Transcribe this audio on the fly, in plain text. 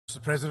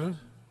Mr. President,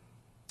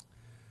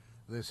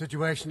 the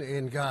situation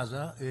in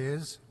Gaza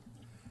is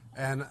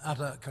an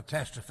utter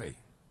catastrophe.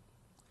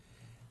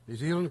 New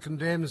Zealand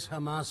condemns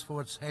Hamas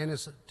for its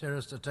heinous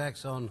terrorist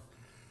attacks on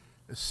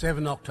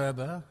 7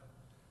 October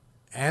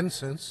and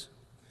since,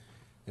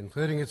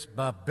 including its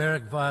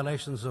barbaric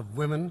violations of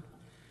women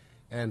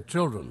and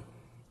children.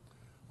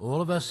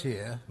 All of us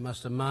here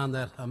must demand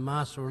that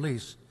Hamas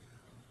release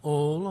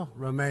all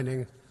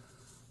remaining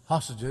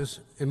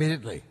hostages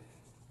immediately.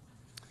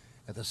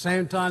 At the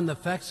same time, the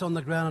facts on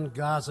the ground in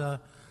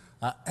Gaza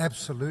are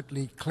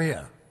absolutely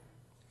clear.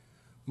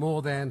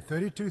 More than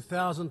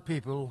 32,000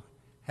 people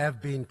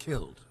have been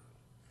killed.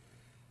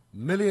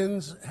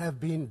 Millions have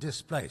been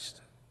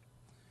displaced.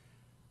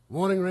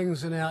 Warning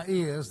rings in our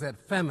ears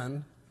that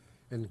famine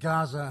in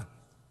Gaza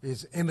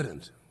is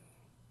imminent.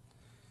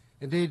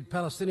 Indeed,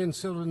 Palestinian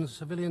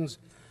civilians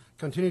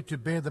continue to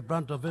bear the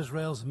brunt of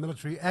Israel's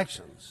military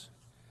actions.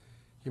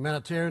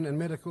 Humanitarian and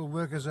medical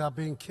workers are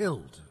being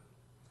killed,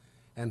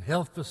 and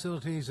health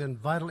facilities and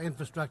vital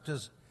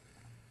infrastructures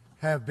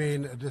have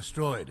been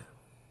destroyed.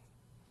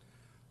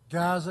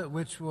 Gaza,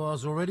 which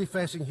was already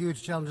facing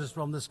huge challenges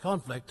from this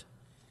conflict,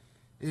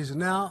 is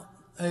now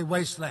a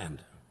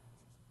wasteland.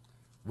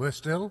 Worse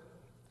still,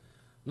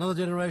 another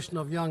generation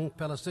of young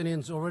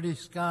Palestinians already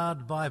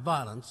scarred by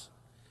violence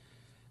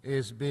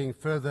is being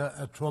further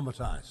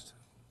traumatized.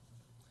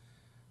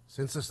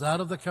 Since the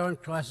start of the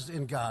current crisis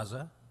in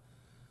Gaza,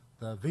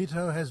 the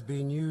veto has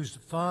been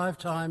used 5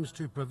 times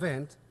to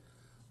prevent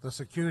the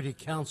Security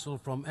Council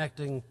from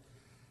acting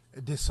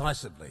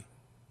decisively.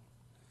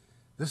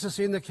 This has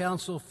seen the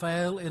Council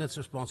fail in its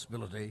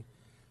responsibility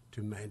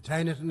to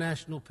maintain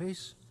international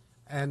peace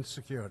and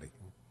security.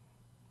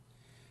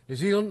 New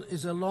Zealand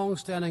is a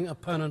long-standing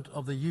opponent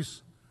of the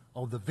use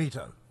of the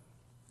veto.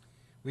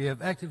 We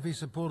have actively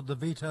supported the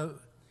veto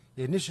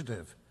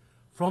initiative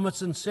from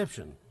its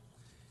inception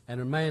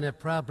and remain a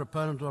proud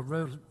proponent of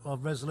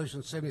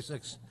Resolution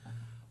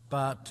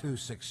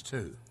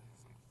 76/262.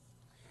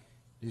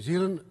 New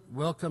Zealand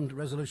welcomed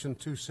Resolution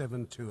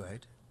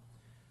 2728,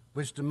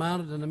 which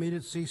demanded an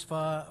immediate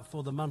ceasefire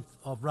for the month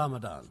of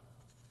Ramadan,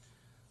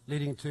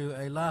 leading to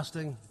a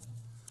lasting,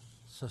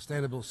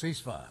 sustainable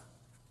ceasefire.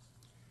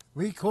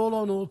 We call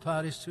on all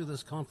parties to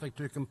this conflict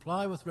to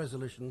comply with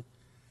Resolution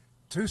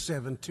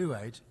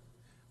 2728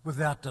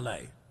 without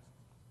delay.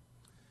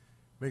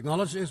 We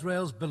acknowledge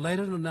Israel's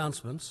belated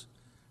announcements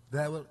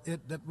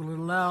that will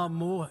allow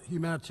more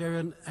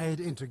humanitarian aid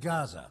into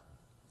Gaza.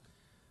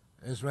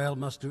 Israel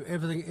must do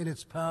everything in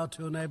its power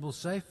to enable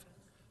safe,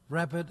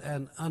 rapid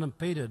and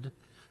unimpeded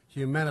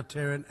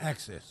humanitarian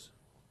access.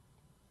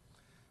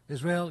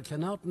 Israel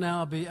cannot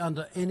now be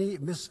under any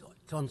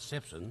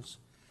misconceptions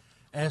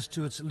as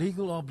to its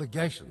legal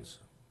obligations.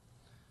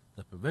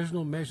 The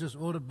provisional measures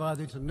ordered by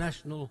the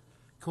International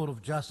Court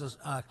of Justice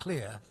are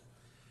clear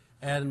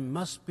and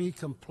must be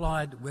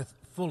complied with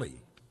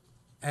fully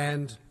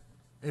and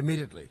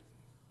immediately.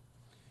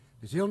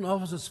 New Zealand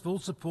offers its full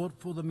support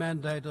for the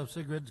mandate of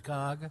Sigrid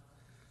Kaag,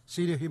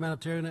 Senior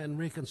Humanitarian and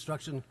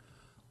Reconstruction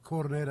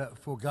Coordinator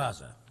for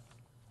Gaza.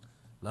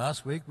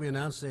 Last week, we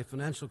announced a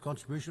financial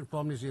contribution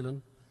from New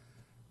Zealand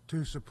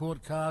to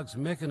support Kaag's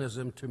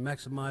mechanism to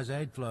maximise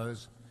aid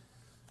flows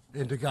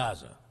into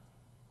Gaza.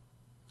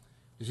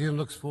 New Zealand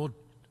looks forward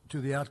to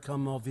the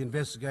outcome of the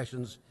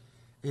investigations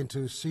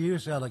into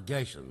serious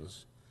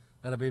allegations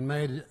that have been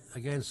made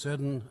against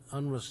certain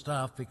UNRWA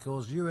staff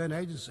because UN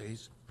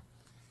agencies,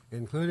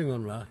 including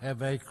UNRWA,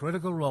 have a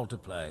critical role to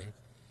play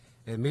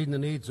in meeting the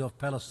needs of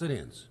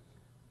Palestinians.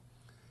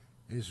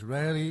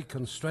 Israeli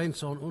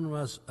constraints on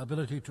UNRWA's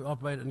ability to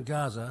operate in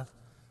Gaza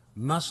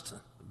must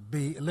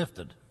be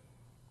lifted.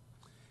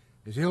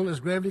 New Zealand is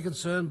gravely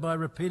concerned by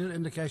repeated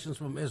indications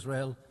from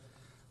Israel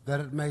that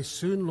it may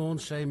soon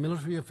launch a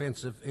military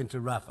offensive into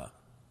Rafah.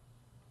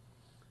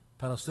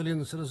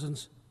 Palestinian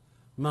citizens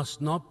must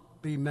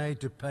not be made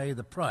to pay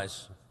the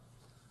price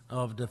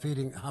of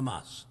defeating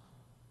Hamas.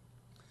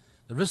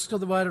 The risks of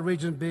the wider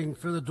region being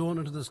further drawn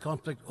into this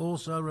conflict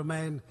also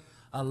remain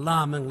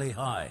alarmingly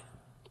high.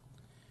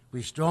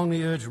 We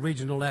strongly urge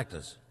regional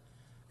actors,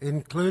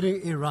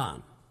 including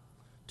Iran,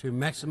 to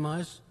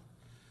exercise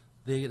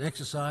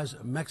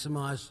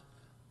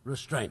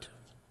restraint.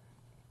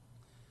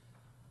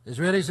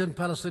 Israelis and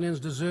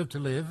Palestinians deserve to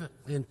live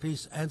in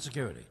peace and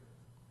security.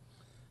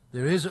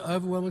 There is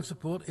overwhelming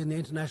support in the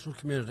international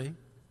community,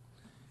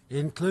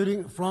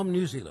 including from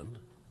New Zealand,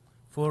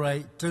 for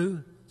a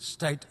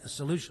 2-state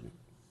solution.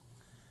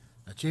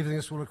 Achieving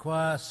this will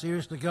require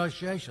serious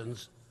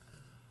negotiations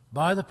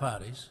by the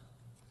parties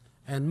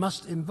and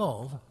must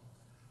involve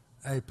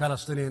a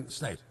Palestinian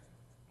state.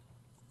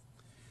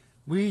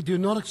 We do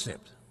not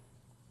accept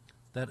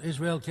that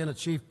Israel can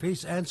achieve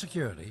peace and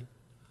security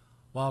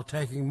while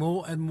taking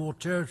more and more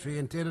territory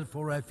intended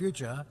for a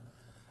future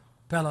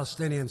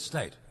Palestinian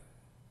state.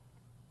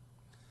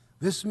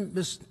 This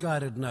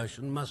misguided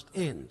notion must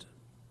end.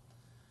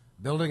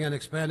 Building and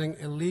expanding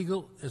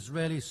illegal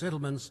Israeli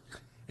settlements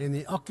in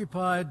the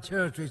occupied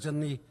territories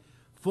and the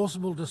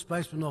forcible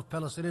displacement of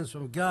Palestinians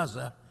from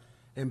Gaza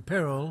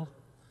imperil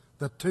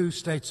the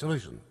two-state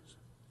solution,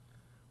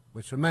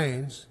 which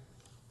remains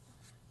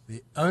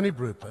the only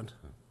blueprint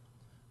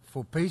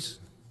for peace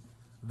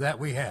that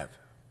we have.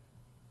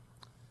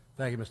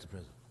 Thank you, Mr.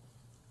 President.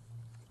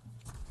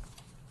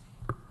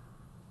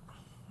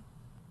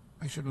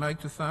 I should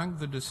like to thank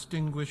the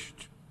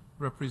distinguished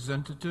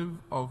representative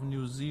of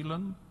New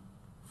Zealand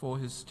for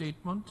his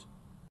statement.